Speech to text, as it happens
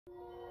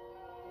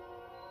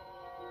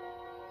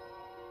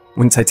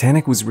When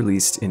Titanic was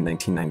released in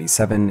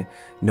 1997,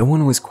 no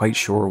one was quite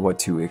sure what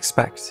to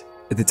expect.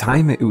 At the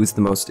time, it was the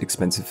most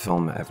expensive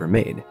film ever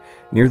made,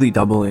 nearly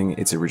doubling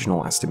its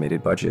original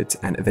estimated budget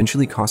and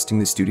eventually costing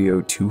the studio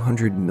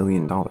 $200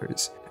 million.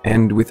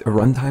 And with a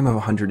runtime of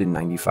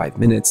 195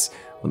 minutes,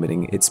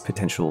 limiting its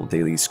potential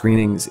daily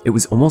screenings, it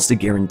was almost a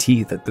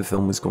guarantee that the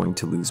film was going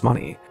to lose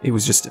money. It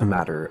was just a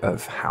matter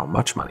of how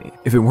much money.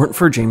 If it weren't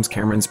for James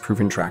Cameron's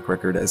proven track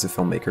record as a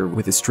filmmaker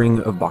with a string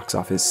of box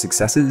office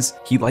successes,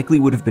 he likely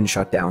would have been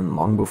shut down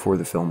long before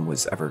the film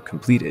was ever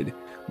completed.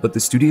 But the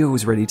studio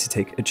was ready to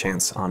take a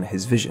chance on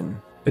his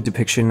vision. A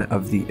depiction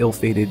of the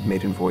ill-fated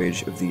maiden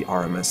voyage of the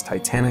RMS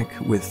Titanic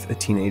with a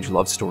teenage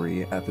love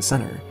story at the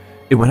center.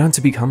 It went on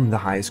to become the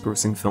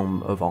highest-grossing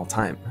film of all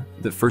time,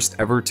 the first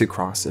ever to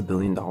cross $1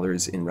 billion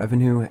in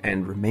revenue,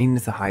 and remained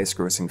the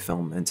highest-grossing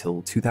film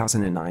until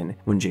 2009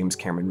 when James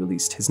Cameron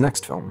released his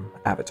next film,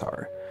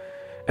 Avatar.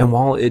 And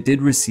while it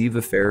did receive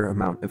a fair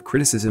amount of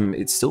criticism,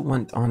 it still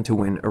went on to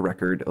win a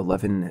record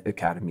 11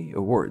 Academy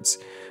Awards,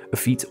 a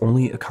feat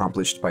only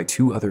accomplished by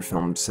 2 other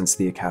films since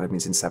the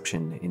Academy's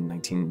inception in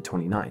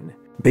 1929.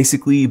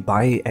 Basically,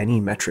 by any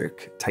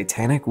metric,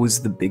 Titanic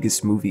was the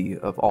biggest movie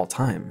of all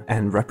time,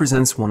 and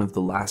represents one of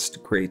the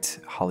last great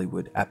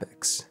Hollywood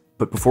epics.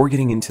 But before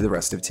getting into the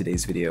rest of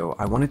today's video,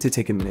 I wanted to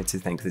take a minute to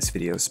thank this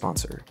video's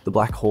sponsor, the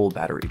Black Hole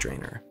Battery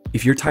Drainer.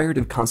 If you're tired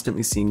of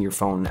constantly seeing your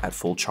phone at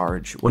full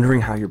charge, wondering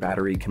how your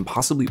battery can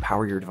possibly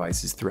power your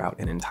devices throughout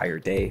an entire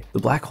day, the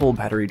Black Hole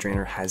Battery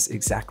Drainer has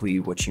exactly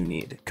what you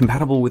need.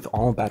 Compatible with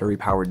all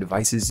battery-powered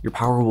devices, your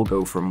power will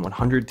go from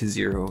 100 to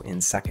 0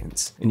 in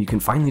seconds, and you can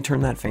finally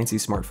turn that fancy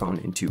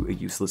smartphone into a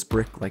useless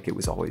brick like it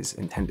was always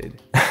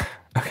intended.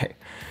 Okay,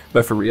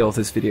 but for real,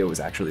 this video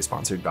was actually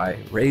sponsored by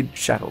Raid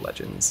Shadow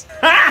Legends.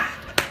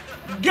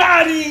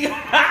 Got him!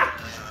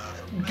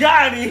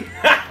 Got him!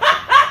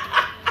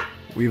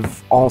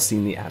 We've all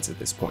seen the ads at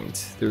this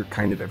point. They're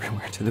kind of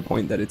everywhere to the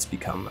point that it's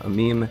become a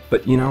meme.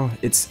 But you know,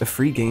 it's a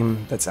free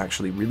game that's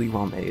actually really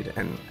well made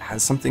and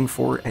has something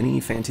for any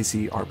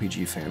fantasy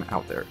RPG fan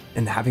out there.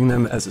 And having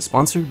them as a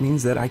sponsor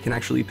means that I can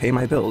actually pay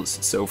my bills,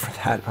 so for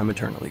that I'm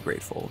eternally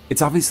grateful.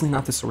 It's obviously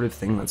not the sort of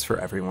thing that's for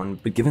everyone,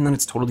 but given that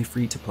it's totally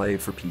free to play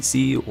for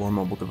PC or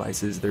mobile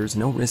devices, there's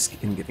no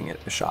risk in giving it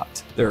a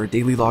shot. There are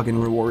daily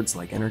login rewards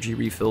like energy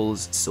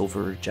refills,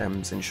 silver,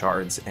 gems, and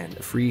shards, and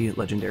a free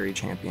legendary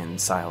champion,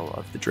 Sile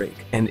of the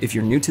Drake. And if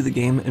you're new to the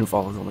game and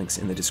follow the links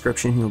in the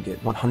description, you'll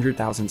get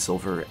 100,000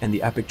 silver and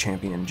the epic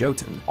champion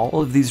Jotun.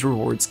 All of these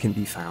rewards can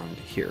be found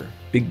here.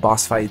 Big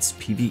boss fights,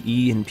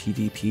 PvE and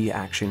PvP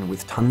action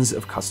with tons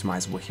of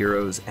customizable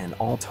heroes, and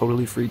all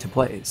totally free to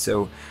play,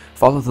 so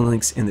follow the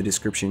links in the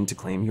description to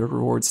claim your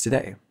rewards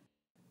today.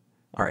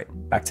 Alright,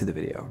 back to the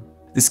video.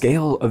 The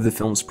scale of the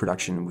film's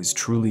production was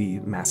truly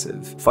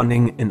massive,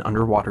 funding an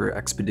underwater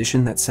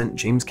expedition that sent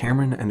James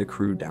Cameron and a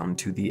crew down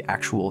to the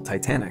actual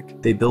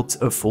Titanic. They built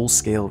a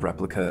full-scale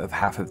replica of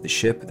half of the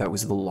ship that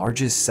was the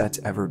largest set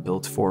ever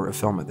built for a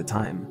film at the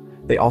time.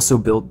 They also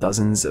built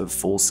dozens of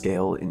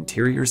full-scale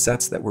interior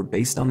sets that were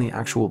based on the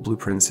actual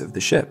blueprints of the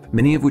ship,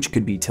 many of which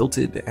could be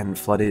tilted and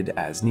flooded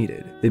as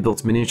needed. They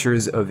built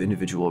miniatures of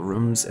individual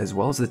rooms as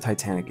well as the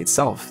Titanic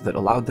itself that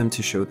allowed them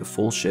to show the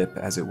full ship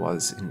as it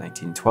was in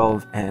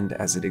 1912 and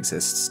as it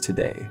exists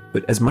today.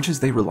 But as much as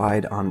they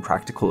relied on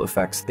practical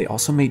effects, they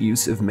also made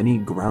use of many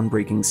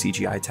groundbreaking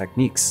CGI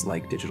techniques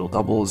like digital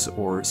doubles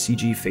or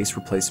CG face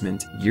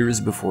replacement years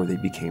before they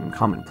became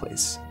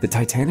commonplace. The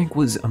Titanic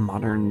was a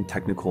modern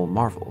technical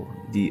marvel,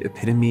 the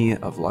epitome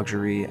of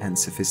luxury and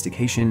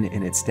sophistication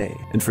in its day,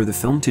 and for the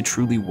film to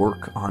truly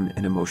work on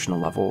an emotional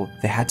level,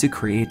 they had to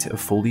create a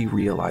fully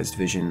realized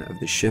vision of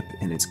the ship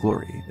in its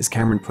glory. As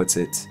Cameron puts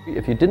it,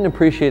 if you didn't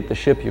appreciate the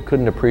ship, you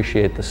couldn't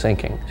appreciate the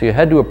sinking. So you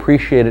had to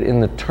appreciate it in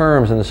the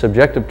terms, in the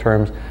subjective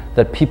terms,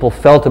 that people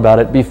felt about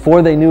it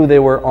before they knew they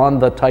were on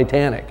the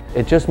Titanic.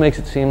 It just makes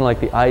it seem like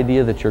the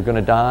idea that you're going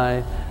to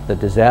die, that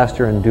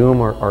disaster and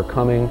doom are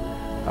coming,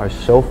 are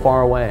so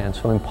far away and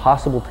so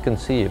impossible to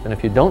conceive. And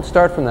if you don't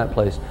start from that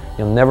place,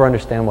 you'll never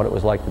understand what it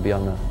was like to be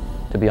on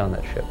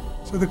that ship.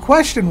 So the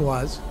question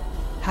was,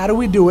 how do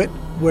we do it?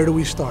 Where do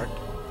we start?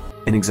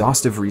 An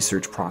exhaustive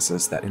research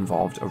process that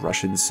involved a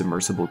Russian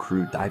submersible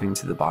crew diving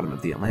to the bottom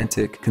of the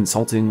Atlantic,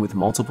 consulting with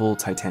multiple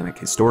Titanic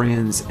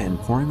historians, and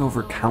poring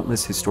over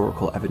countless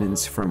historical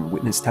evidence from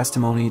witness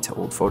testimony to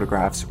old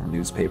photographs or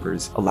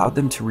newspapers, allowed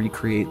them to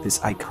recreate this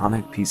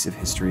iconic piece of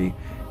history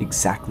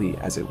exactly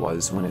as it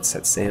was when it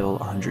set sail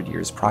 100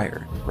 years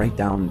prior, right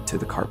down to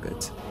the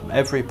carpet.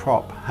 Every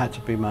prop had to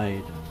be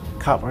made.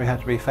 Cutlery had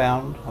to be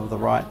found of the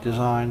right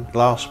design,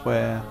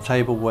 glassware,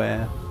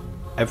 tableware,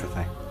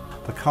 everything.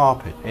 The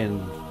carpet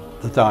in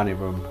the dining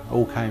room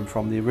all came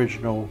from the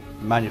original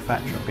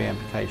manufacturer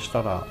BMK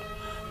Stoddart.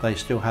 they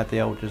still had the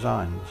old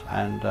designs,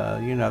 and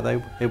you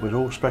know, it was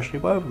all specially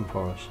woven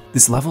for us.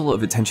 This level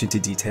of attention to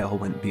detail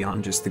went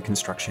beyond just the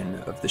construction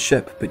of the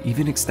ship, but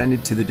even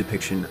extended to the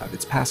depiction of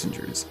its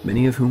passengers,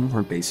 many of whom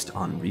were based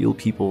on real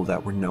people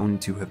that were known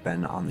to have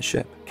been on the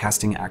ship,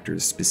 casting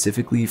actors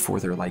specifically for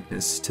their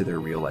likeness to their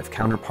real-life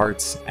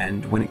counterparts.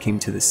 And when it came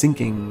to the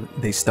sinking,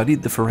 they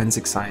studied the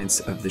forensic science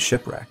of the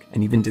shipwreck,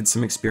 and even did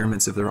some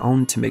experiments of their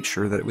own to make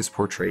sure that it was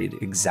portrayed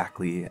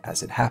exactly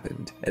as it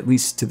happened, at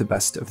least to the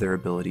best of their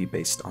ability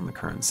based on the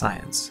current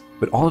science.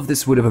 But all of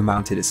this would have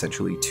amounted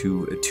essentially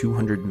to a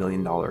 $200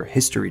 million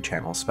History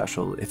Channel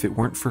special if it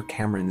weren't for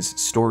Cameron's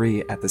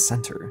story at the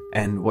center,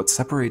 and what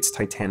separates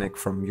Titanic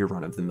from your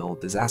run-of-the-mill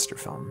disaster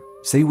film.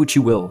 Say what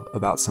you will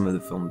about some of the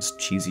film's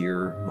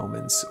cheesier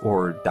moments,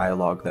 or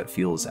dialogue that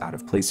feels out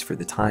of place for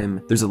the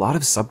time, there's a lot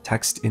of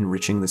subtext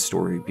enriching the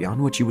story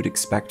beyond what you would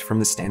expect from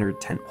the standard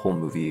tentpole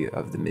movie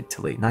of the mid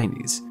to late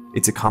 90s.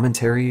 It's a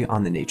commentary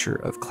on the nature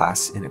of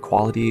class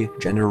inequality,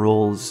 gender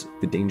roles,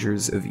 the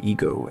dangers of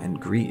ego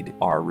and greed,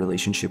 our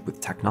relationship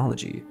with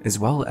technology, as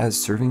well as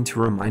serving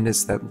to remind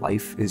us that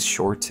life is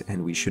short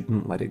and we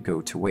shouldn't let it go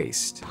to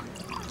waste.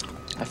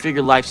 I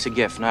figure life's a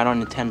gift and I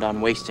don't intend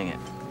on wasting it.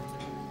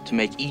 To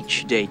make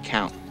each day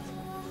count.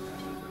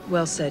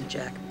 Well said,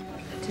 Jack.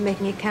 To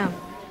making it count.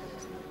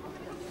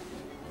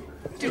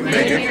 To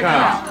make it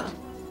count.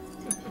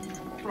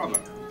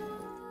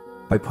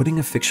 By putting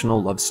a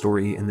fictional love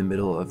story in the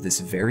middle of this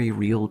very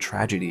real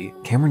tragedy,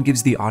 Cameron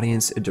gives the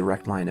audience a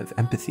direct line of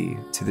empathy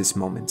to this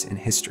moment in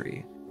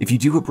history. If you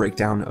do a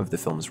breakdown of the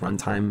film's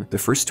runtime, the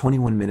first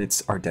 21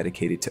 minutes are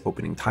dedicated to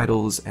opening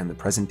titles and the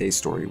present-day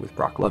story with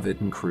Brock Lovett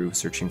and crew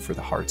searching for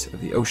the heart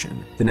of the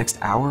ocean. The next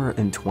hour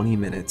and 20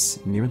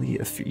 minutes, nearly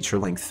a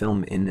feature-length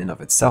film in and of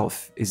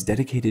itself, is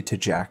dedicated to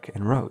Jack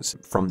and Rose,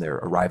 from their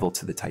arrival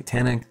to the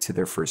Titanic to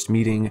their first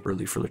meeting,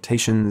 early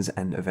flirtations,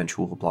 and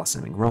eventual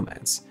blossoming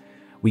romance.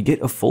 We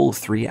get a full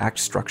 3-act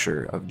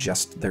structure of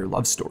just their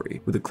love story,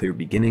 with a clear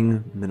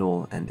beginning,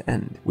 middle, and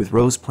end, with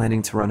Rose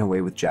planning to run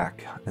away with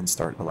Jack and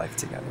start a life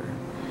together.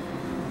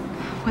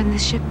 When the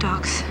ship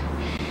docks,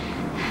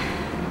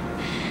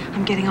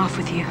 I'm getting off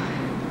with you.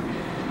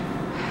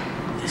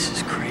 This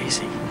is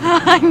crazy.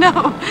 I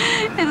know.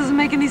 It doesn't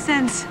make any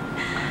sense.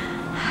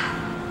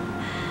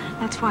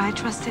 That's why I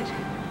trust it.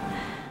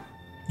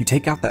 You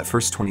take out that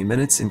first 20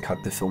 minutes and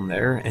cut the film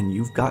there, and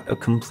you've got a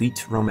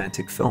complete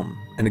romantic film,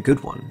 and a good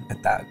one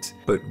at that,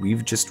 but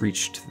we've just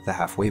reached the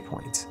halfway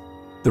point.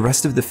 The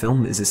rest of the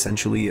film is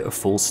essentially a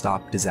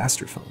full-stop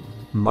disaster film,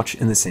 much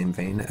in the same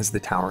vein as The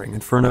Towering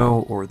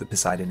Inferno or The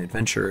Poseidon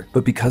Adventure,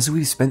 but because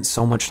we've spent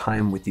so much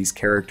time with these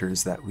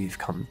characters that we've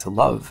come to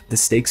love, the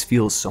stakes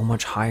feel so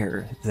much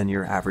higher than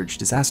your average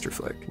disaster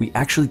flick. We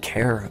actually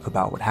care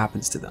about what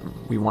happens to them.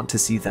 We want to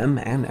see them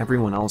and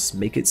everyone else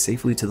make it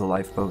safely to the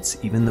lifeboats,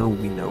 even though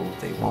we know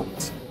they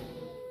won't.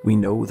 We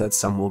know that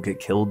some will get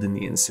killed in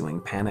the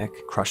ensuing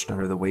panic, crushed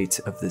under the weight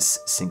of this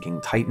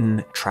sinking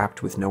Titan,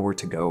 trapped with nowhere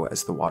to go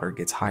as the water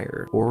gets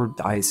higher, or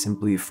die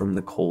simply from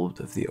the cold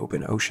of the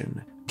open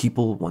ocean.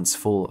 People once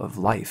full of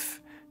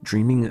life,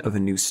 dreaming of a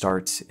new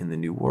start in the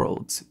new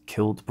world,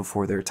 killed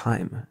before their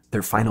time,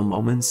 their final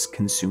moments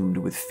consumed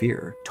with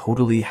fear,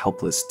 totally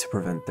helpless to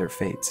prevent their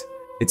fate.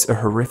 It's a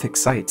horrific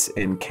sight,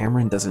 and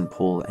Cameron doesn't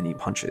pull any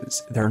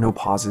punches. There are no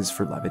pauses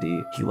for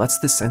levity. He lets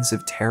the sense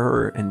of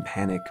terror and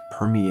panic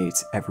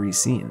permeate every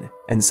scene.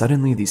 And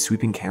suddenly these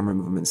sweeping camera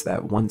movements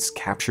that once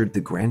captured the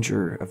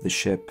grandeur of the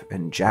ship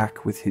and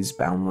Jack with his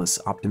boundless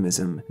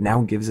optimism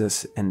now gives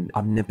us an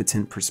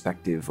omnipotent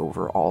perspective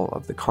over all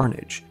of the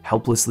carnage,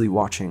 helplessly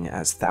watching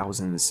as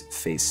thousands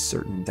face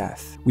certain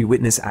death. We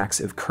witness acts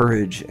of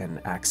courage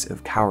and acts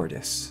of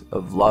cowardice,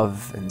 of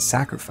love and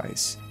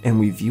sacrifice, and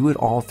we view it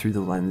all through the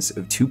lens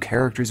of two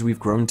characters we've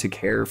grown to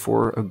care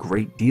for a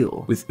great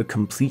deal, with a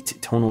complete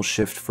tonal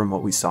shift from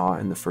what we saw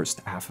in the first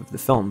half of the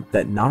film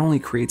that not only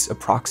creates a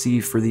proxy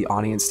for the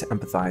audience to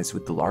empathize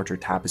with the larger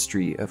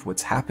tapestry of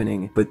what's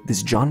happening, but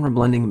this genre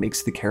blending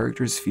makes the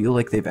characters feel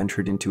like they've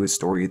entered into a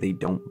story they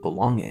don't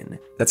belong in.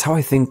 That's how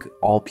I think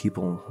all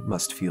people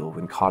must feel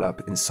when caught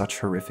up in such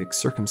horrific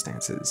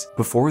circumstances.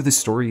 Before the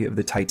story of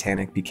the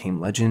Titanic became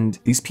legend,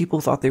 these people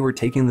thought they were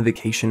taking the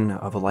vacation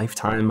of a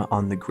lifetime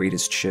on the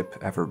greatest ship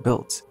ever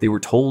built. They were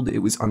told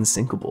it was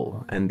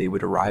unsinkable, and they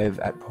would arrive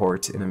at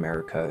port in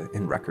America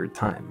in record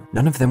time.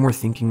 None of them were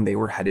thinking they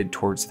were headed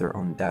towards their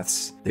own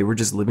deaths. They were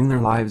just living their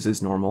lives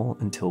as normal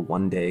until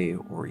one day,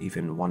 or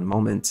even one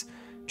moment,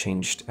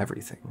 changed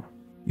everything.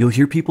 You'll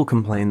hear people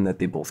complain that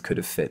they both could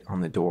have fit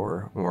on the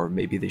door, or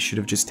maybe they should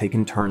have just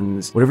taken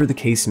turns. Whatever the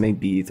case may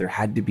be, there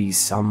had to be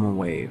some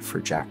way for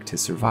Jack to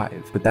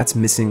survive, but that's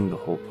missing the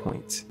whole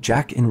point.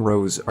 Jack and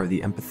Rose are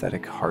the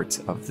empathetic heart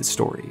of the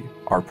story.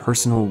 our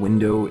personal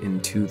window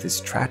into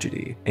this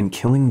tragedy, and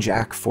killing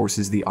Jack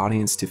forces the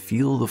audience to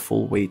feel the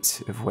full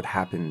weight of what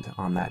happened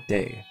on that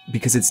day.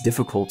 Because it's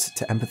difficult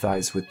to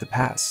empathize with the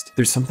past.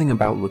 There's something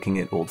about looking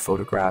at old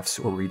photographs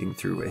or reading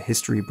through a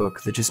history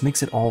book that just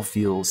makes it all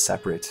feel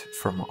separate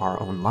from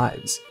our own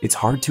lives. It's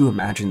hard to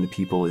imagine the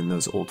people in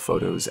those old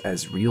photos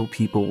as real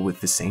people with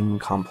the same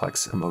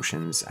complex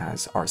emotions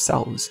as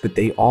ourselves, but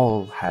they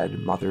all had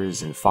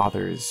mothers and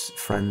fathers,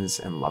 friends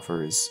and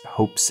lovers,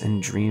 hopes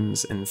and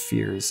dreams and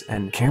fears,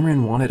 and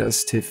Cameron wanted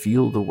us to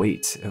feel the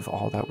weight of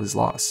all that was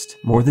lost.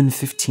 More than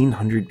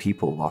 1,500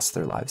 people lost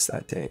their lives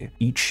that day.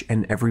 Each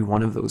and every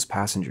one of those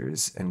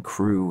passengers and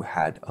crew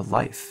had a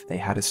life. They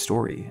had a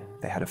story.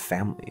 They had a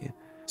family.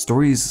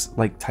 Stories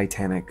like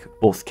Titanic,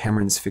 both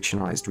Cameron's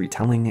fictionalized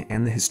retelling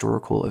and the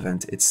historical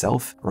event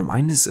itself,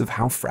 remind us of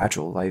how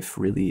fragile life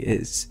really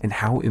is, and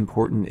how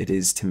important it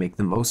is to make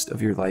the most of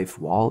your life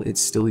while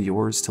it's still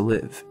yours to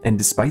live. And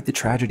despite the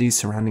tragedies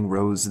surrounding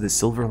Rose, the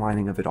silver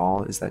lining of it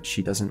all is that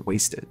she doesn't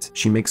waste it.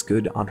 She makes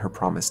good on her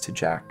promise to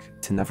Jack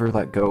to never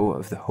let go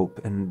of the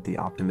hope and the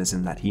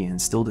optimism that he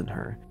instilled in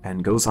her,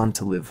 and goes on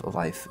to live a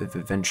life of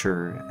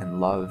adventure and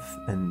love,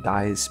 and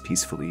dies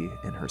peacefully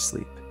in her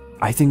sleep.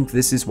 I think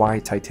this is why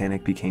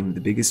Titanic became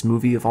the biggest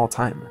movie of all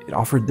time. It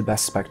offered the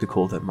best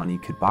spectacle that money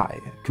could buy,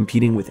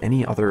 competing with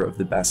any other of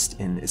the best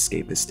in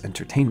escapist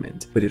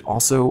entertainment, but it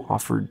also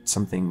offered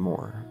something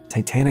more.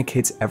 Titanic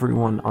hits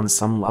everyone on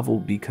some level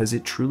because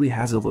it truly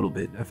has a little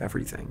bit of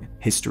everything.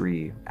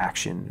 History,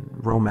 action,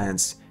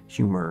 romance,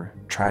 humor,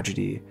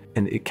 tragedy,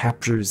 and it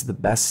captures the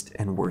best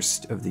and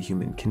worst of the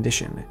human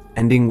condition,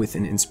 ending with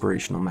an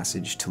inspirational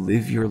message to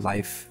live your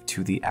life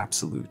to the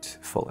absolute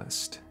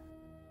fullest.